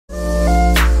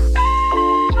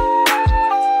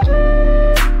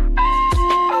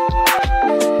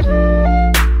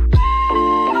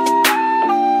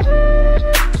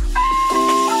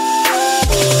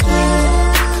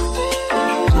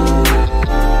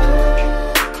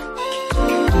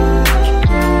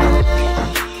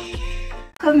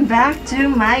back to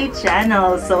my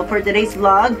channel. So for today's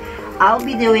vlog, I'll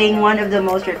be doing one of the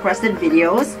most requested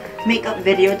videos, makeup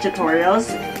video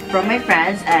tutorials from my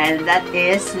friends, and that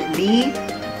is the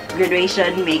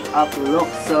graduation makeup look.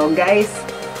 So guys,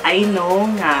 I know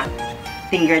nga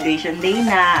ting graduation day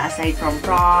na, aside from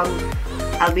prom,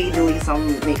 I'll be doing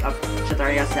some makeup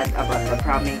tutorials about the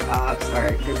prom makeups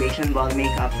or graduation ball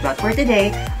makeup. But for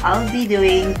today, I'll be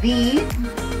doing the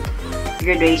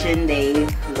graduation day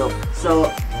look.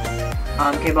 So,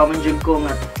 kay ba man jud ko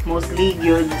nga mostly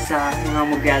yun sa mga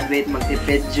mo-graduate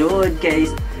magtipid jud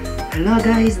guys. Hello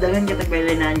guys, dagan kitag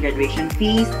bailanan graduation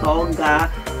feast,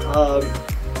 toga,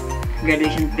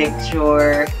 graduation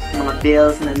picture, mga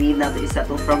bills na need nato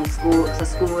isettle from school sa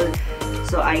school.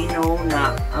 So I know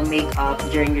na ang makeup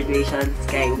during graduation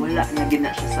kay wala na gid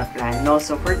na siya sa plan. No,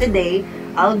 so for today,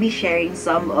 I'll be sharing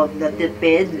some of the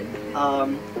tipid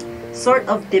sort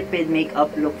of tipid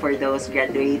makeup look for those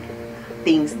graduating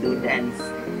students.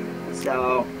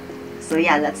 So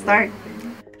yeah, let's start.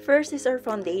 First is our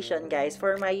foundation, guys.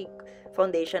 For my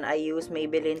foundation, I use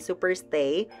Maybelline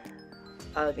Superstay.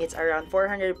 It's around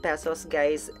 400 pesos,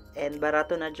 guys, and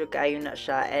barato na jud kayo na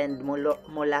siya, and mo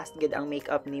last good ang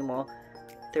makeup nimo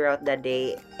throughout the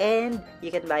day. And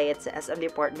you can buy it sa SM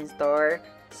Department Store,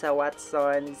 sa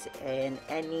Watsons, and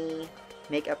any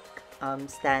makeup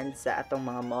stands sa atong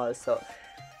mga mall. So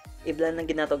iblan nang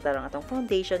ginatog tarang atong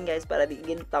foundation, guys, para di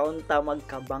gintaon ta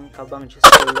magkabang-kabang. Just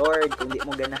the Lord, kung di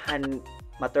mo ganahan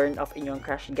ma-turn off inyong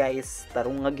crush, guys,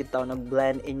 tarong nga gitaw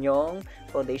nag-blend inyong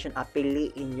foundation,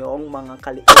 apili inyong mga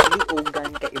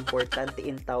kaliugan kay importante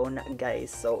intaw na,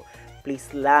 guys. So please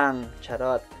lang,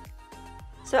 charot.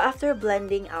 So after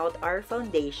blending out our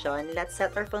foundation, let's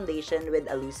set our foundation with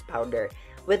a loose powder.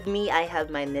 With me, I have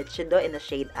my Nichido in the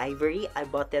shade Ivory. I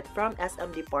bought it from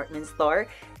SM Department Store.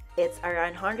 It's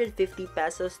around 150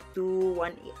 pesos to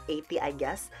 180, I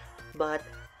guess. But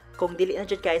kung dili na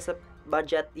jud guys sa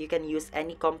budget, you can use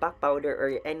any compact powder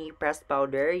or any pressed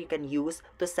powder you can use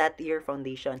to set your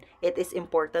foundation. It is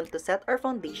important to set our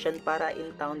foundation para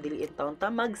in town dili in town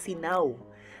ta magsinaw.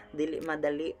 Dili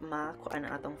madali makuan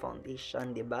ang atong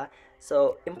foundation, di ba?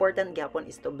 So important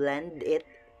gyapon is to blend it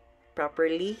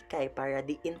properly kay para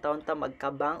di in town ta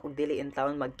magkabang ug dili in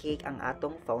town mag-cake ang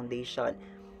atong foundation.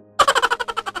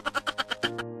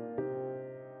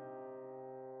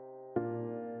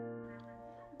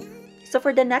 So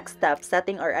for the next step,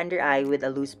 setting our under eye with a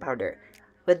loose powder.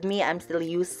 With me, I'm still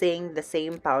using the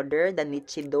same powder, the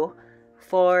Nichido,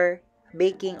 for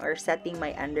baking or setting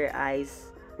my under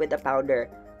eyes with the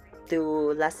powder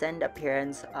to lessen the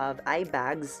appearance of eye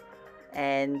bags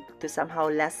and to somehow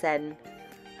lessen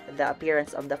the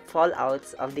appearance of the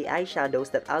fallouts of the eyeshadows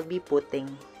that I'll be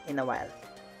putting in a while.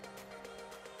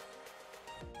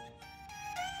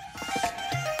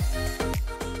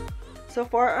 So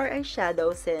for our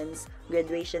eyeshadow, since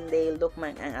graduation day look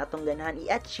man ang atong ganahan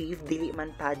i-achieve, dili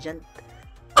man pageant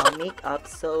makeup,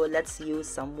 so let's use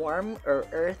some warm or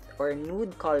earth or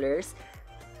nude colors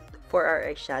for our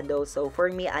eyeshadow. So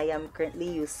for me, I am currently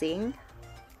using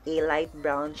a light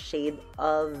brown shade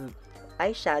of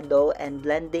eyeshadow and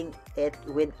blending it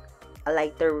with a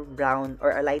lighter brown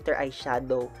or a lighter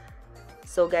eyeshadow.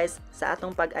 So guys, sa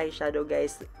atong pag eyeshadow,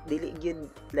 guys, dili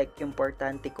gyud like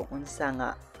importante kung unsa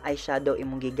nga eyeshadow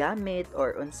imong gigamit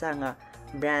or unsa nga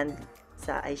brand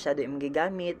sa eyeshadow imong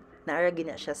gigamit, naara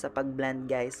gina siya sa pag-blend,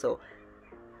 guys. So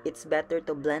it's better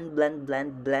to blend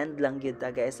lang gyud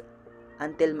ta, guys,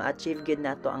 until ma-achieve gyud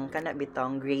nato ang kana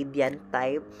bitong gradient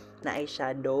type na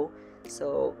eyeshadow.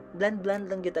 So blend lang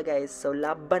gyud ta, guys. So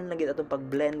laban lang gyud atong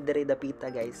pag-blend diri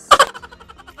dapita, guys.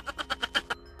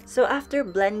 So after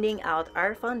blending out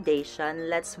our foundation,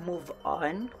 let's move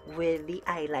on with the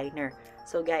eyeliner.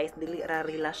 So guys, dili ra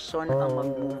relasyon ang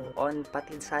mag-move on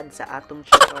patinsad sa atong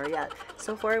tutorial.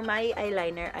 So for my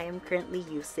eyeliner, I am currently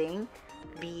using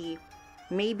the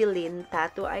Maybelline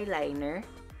Tattoo Eyeliner.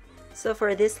 So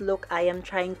for this look, I am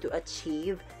trying to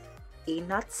achieve a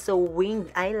not so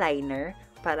winged eyeliner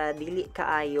para dili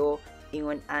kaayo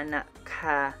ingon ana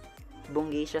ka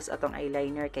bungacious atong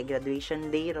eyeliner kay graduation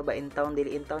day ra ba in town,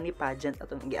 dili in town ni pageant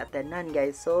atong gi-attendan,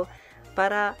 guys. So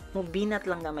para mo binat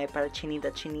lang gamay, para chinita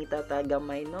ta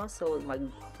gamay, no? So mag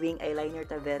wing eyeliner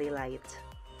ta very light.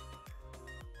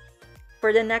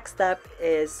 For the next step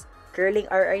is curling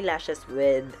our eyelashes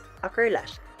with a curl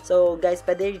lash. So guys,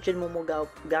 pwede dyan mo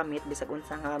gamit bisag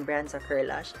unsa nga brand sa curl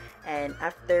lash. And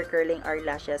after curling our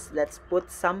lashes, let's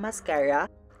put some mascara.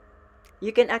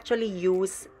 You can actually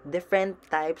use different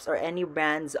types or any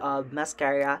brands of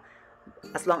mascara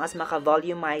as long as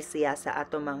maka-volumize siya sa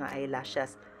ato mga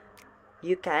eyelashes.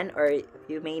 You can or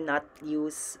you may not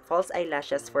use false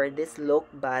eyelashes for this look,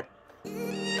 but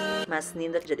Mas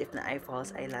nindot jud if na ay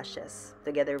false eyelashes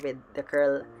together with the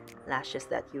curl lashes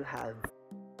that you have.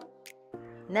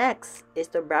 Next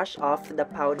is to brush off the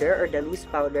powder or the loose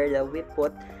powder that we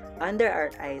put under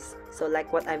our eyes. So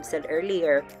like what I've said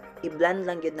earlier, i-blend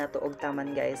lang yun na to og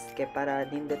taman guys, kay para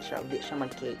nindot siya, di siya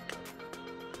mag-cake.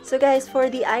 So guys,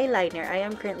 for the eyeliner, I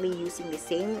am currently using the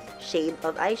same shade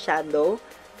of eyeshadow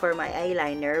for my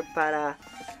eyeliner para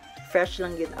fresh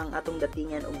lang yun ang atong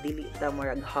datingan og dili ta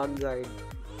murag haggard.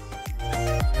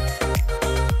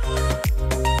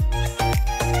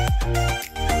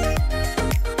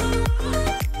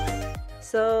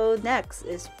 So next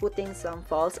is putting some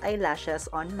false eyelashes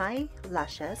on my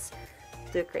lashes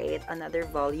to create another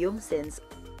volume since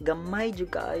gamay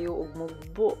jud kaayo ug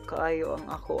mugbo kaayo ang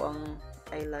ako ang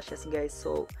eyelashes guys.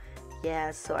 So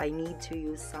yeah, so I need to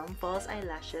use some false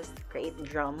eyelashes to create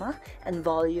drama and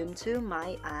volume to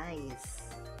my eyes.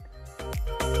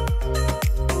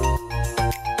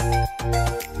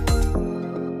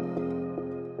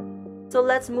 So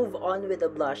let's move on with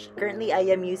the blush. Currently, I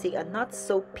am using a not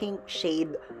so pink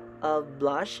shade of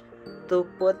blush to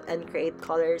put and create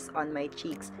colors on my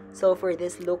cheeks. So for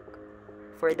this look,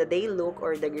 for the day look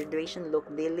or the graduation look,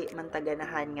 dili man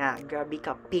taganahan nga grabe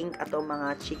ka pink ato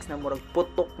mga cheeks na murag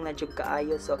putok na jud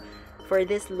kaayo. So for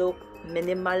this look,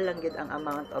 minimal lang yun ang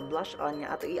amount of blush on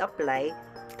nga ato i-apply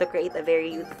to create a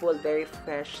very youthful, very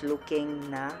fresh looking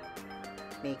na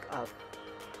makeup.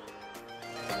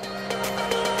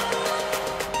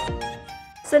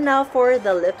 So now for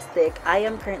the lipstick, I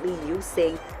am currently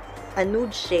using a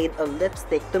nude shade of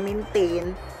lipstick to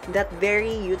maintain that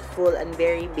very youthful and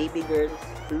very baby girl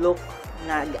look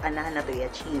na anahan na to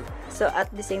i-achieve. So at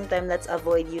the same time, let's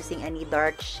avoid using any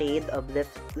dark shade of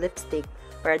lipstick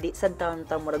para di sa taon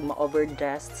ta murag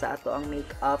ma-overdressed sa ato ang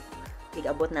makeup.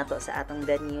 Igabot na to sa atong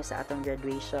venue, sa atong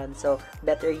graduation. So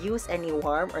better use any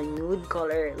warm or nude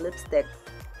color lipstick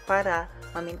para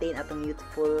ma-maintain atong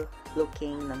youthful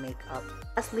looking na makeup.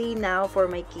 Lastly, now for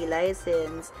my kilay,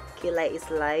 since kilay is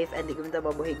life and di ko na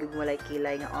babuhigog mo like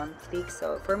kilay nga on fleek.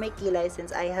 So for my kilay,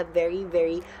 since I have very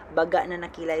baga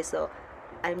na kilay, so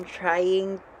I'm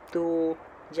trying to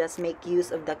just make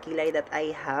use of the kilay that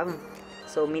I have.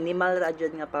 So minimal ra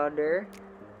jud nga powder,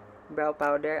 brow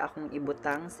powder akong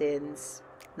ibutang since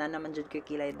na naman jud ko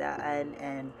kilay daan,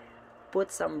 and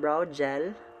put some brow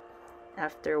gel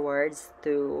afterwards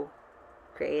to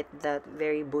create that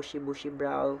very bushy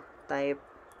brow type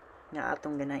nga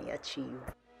atong gana i-achieve.